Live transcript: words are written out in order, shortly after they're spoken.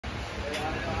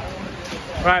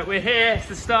Right, we're here. It's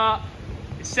the start.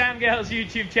 It's Sam Gale's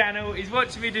YouTube channel. He's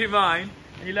watching me do mine.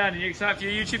 And you're learning. You excited for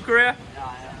your YouTube career? Yeah,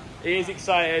 I am. He is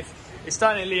excited. It's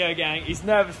starting at Leo Gang. He's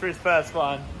nervous for his first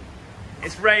one.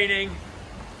 It's raining.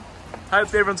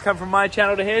 Hopefully everyone's come from my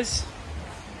channel to his.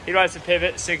 He rides the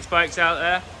Pivot, sick bikes out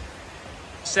there.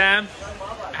 Sam,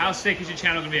 how sick is your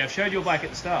channel going to be? I've showed your bike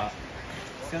at the start.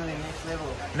 It's going to be next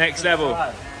level. Next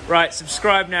level. Right,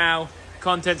 subscribe now.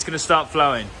 Content's going to start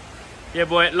flowing. Yeah,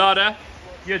 boy. Lada,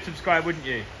 you'd subscribe, wouldn't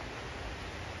you?